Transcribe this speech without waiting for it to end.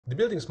The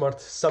buildingSMART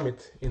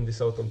summit in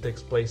this autumn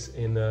takes place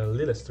in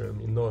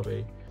Lillistrom in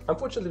Norway.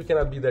 Unfortunately, we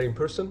cannot be there in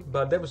person,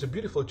 but there was a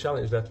beautiful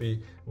challenge that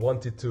we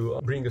wanted to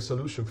bring a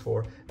solution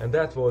for, and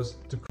that was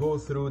to go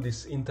through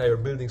this entire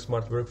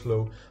buildingSMART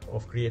workflow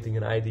of creating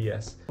an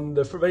IDS. On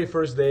the very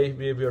first day,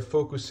 we were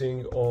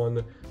focusing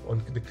on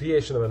the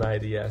creation of an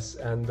IDS,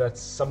 and that's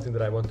something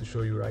that I want to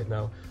show you right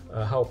now,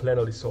 how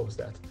Planoly solves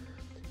that.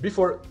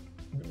 Before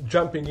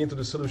jumping into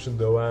the solution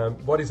though,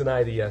 what is an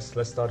IDS?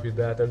 Let's start with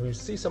that. And we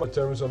see some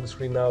terms on the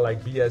screen now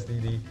like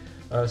bSDD.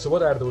 So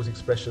what are those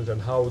expressions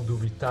and how do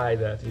we tie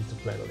that into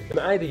Planoly? An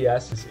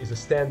IDS is a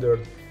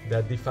standard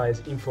that defines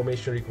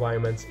information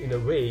requirements in a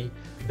way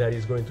that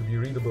is going to be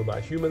readable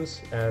by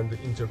humans and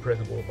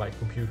interpretable by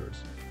computers.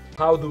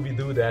 How do we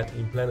do that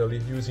in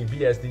Planoly using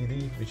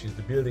bSDD, which is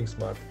the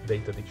buildingSMART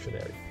data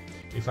dictionary?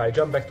 If I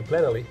jump back to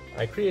Planoly,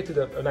 I created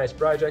a nice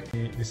project.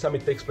 The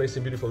summit takes place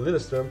in beautiful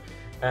Lillistrom,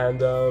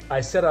 and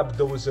I set up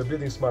those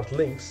buildingSMART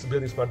links,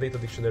 buildingSMART data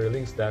dictionary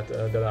links that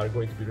are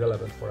going to be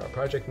relevant for our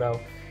project now.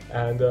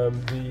 And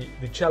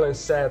the challenge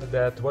said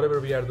that whatever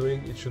we are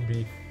doing, it should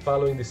be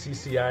following the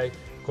CCI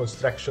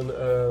construction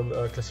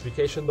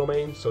classification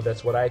domain. So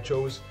that's what I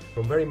chose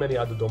from very many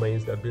other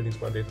domains that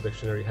buildingSMART data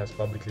dictionary has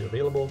publicly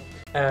available.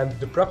 And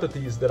the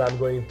properties that I'm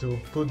going to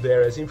put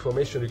there as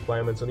information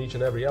requirements on each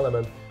and every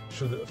element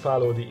should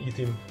follow the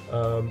ETIM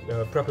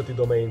property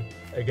domain.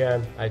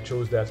 Again, I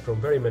chose that from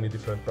very many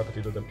different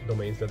property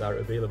domains that are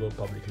available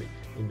publicly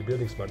in the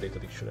buildingSMART data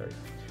dictionary.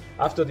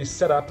 After this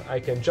setup, I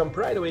can jump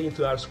right away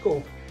into our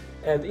scope,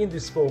 and in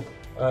this scope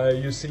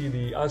you see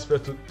the answer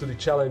to the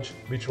challenge,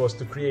 which was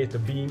to create a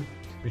beam,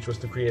 which was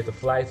to create a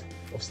flight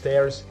of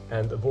stairs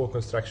and a wall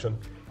construction.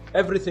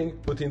 Everything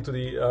put into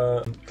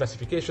the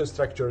classification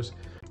structures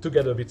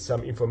together with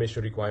some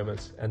information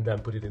requirements, and then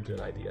put it into an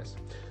IDS.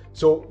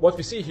 So what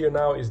we see here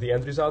now is the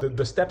end result.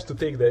 The steps to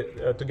take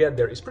to get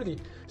there is pretty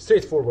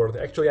straightforward.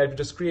 Actually, I've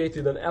just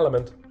created an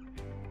element,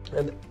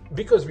 and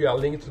because we are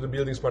linked to the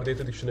buildingSMART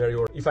data dictionary,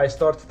 or if I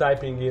start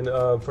typing in,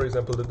 for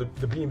example,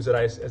 the beams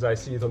as I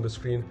see it on the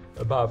screen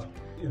above,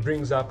 it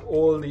brings up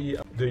all the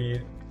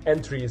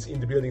entries in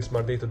the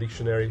buildingSMART data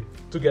dictionary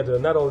together,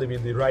 not only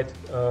with the right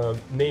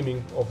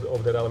naming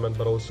of that element,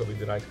 but also with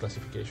the right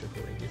classification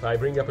coding. If I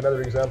bring up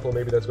another example,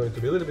 maybe that's going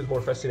to be a little bit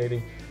more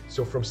fascinating.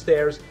 So from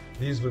stairs,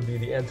 these will be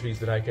the entries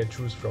that I can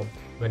choose from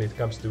when it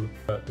comes to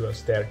a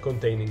stair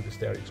containing the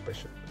stair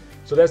expression.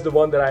 So that's the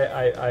one that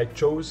I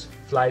chose,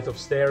 flight of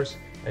stairs,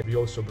 and we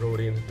also brought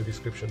in the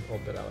description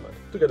of that element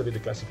together with the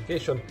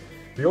classification.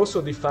 We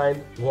also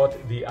defined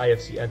what the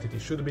IFC entity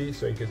should be.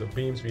 So in case of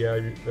beams, we are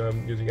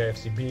using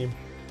IFC beam,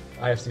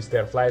 IFC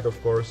stair flight, of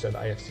course, and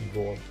IFC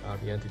wall are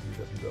the entities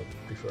that we will be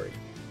preferring.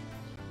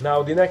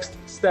 Now, the next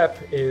step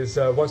is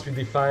once we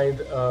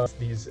defined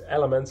these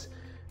elements,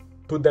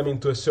 put them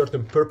into a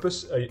certain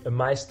purpose, a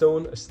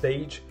milestone, a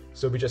stage.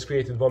 So we just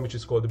created one which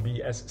is called the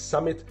BS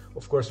Summit.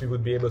 Of course, we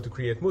would be able to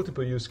create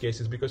multiple use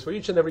cases, because for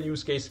each and every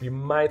use case, we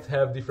might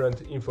have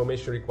different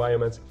information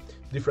requirements,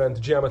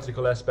 different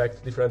geometrical aspects,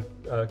 different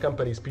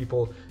companies,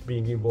 people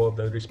being involved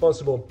and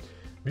responsible.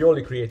 We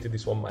only created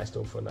this one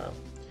milestone for now.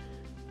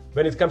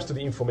 When it comes to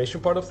the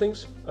information part of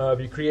things,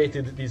 we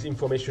created these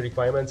information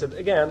requirements, and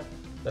again,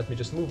 let me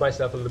just move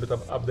myself a little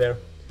bit up there.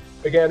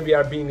 Again, we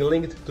are being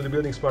linked to the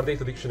buildingSMART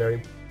data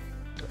dictionary,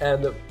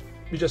 and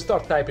we just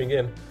start typing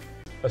in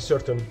a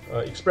certain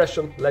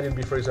expression, let it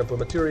be, for example,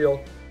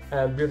 material,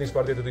 and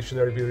buildingSMART data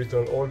dictionary will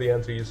return all the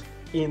entries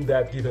in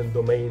that given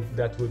domain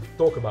that would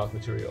talk about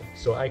material.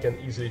 So I can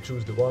easily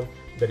choose the one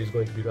that is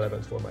going to be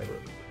relevant for my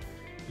work.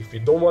 If we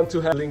don't want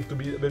to have a link to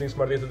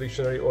buildingSMART data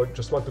dictionary, or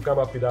just want to come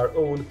up with our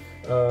own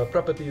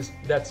properties,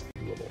 that's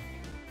doable.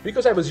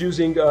 Because I was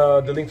using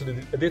the link to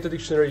the data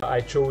dictionary, I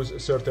chose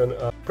certain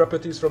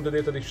properties from the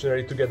data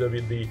dictionary together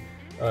with the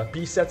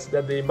p-sets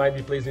that they might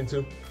be placed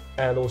into,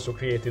 and also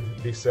created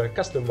this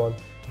custom one,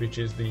 which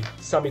is the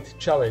summit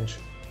challenge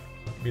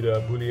with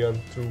a Boolean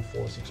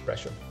true-false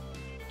expression.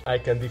 I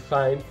can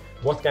define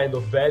what kind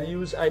of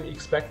values I'm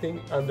expecting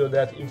under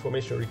that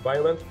information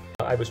requirement.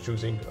 I was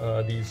choosing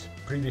these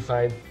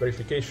predefined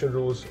verification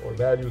rules or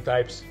value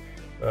types.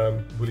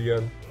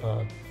 Boolean,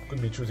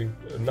 could be choosing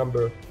a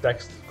number,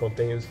 text,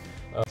 contains,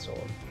 so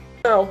on.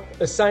 Now,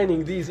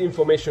 assigning these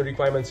information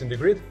requirements in the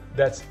grid,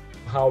 that's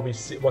how we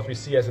see what we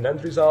see as an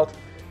end result.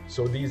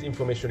 So these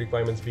information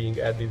requirements being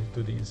added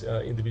to these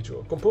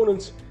individual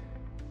components.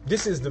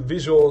 This is the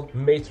visual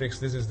matrix,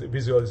 this is the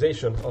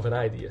visualization of an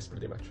IDS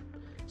pretty much.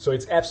 So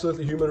it's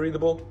absolutely human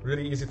readable,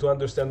 really easy to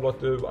understand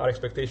what our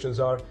expectations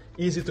are,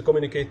 easy to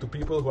communicate to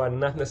people who are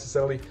not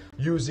necessarily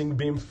using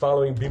BIM,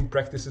 following BIM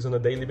practices on a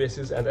daily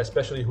basis, and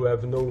especially who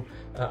have no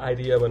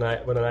idea when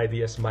an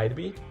IDS might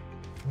be.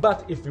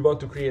 But if we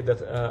want to create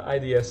that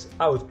IDS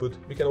output,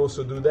 we can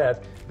also do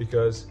that,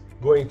 because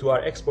going to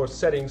our export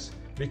settings,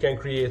 we can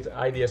create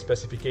IDS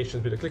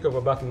specifications with a click of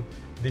a button,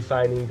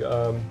 defining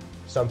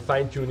some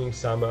fine-tuning,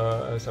 some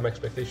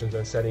expectations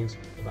and settings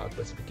about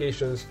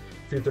specifications,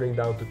 filtering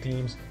down to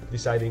teams,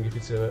 deciding if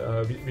it's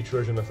which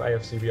version of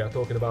IFC we are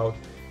talking about,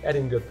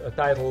 adding a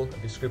title, a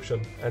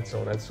description, and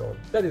so on and so on.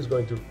 That is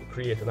going to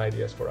create an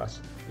IDS for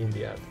us in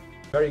the end.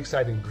 Very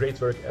exciting, great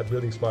work at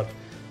buildingSMART.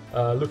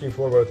 Looking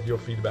forward to your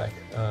feedback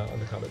on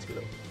the comments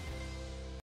below.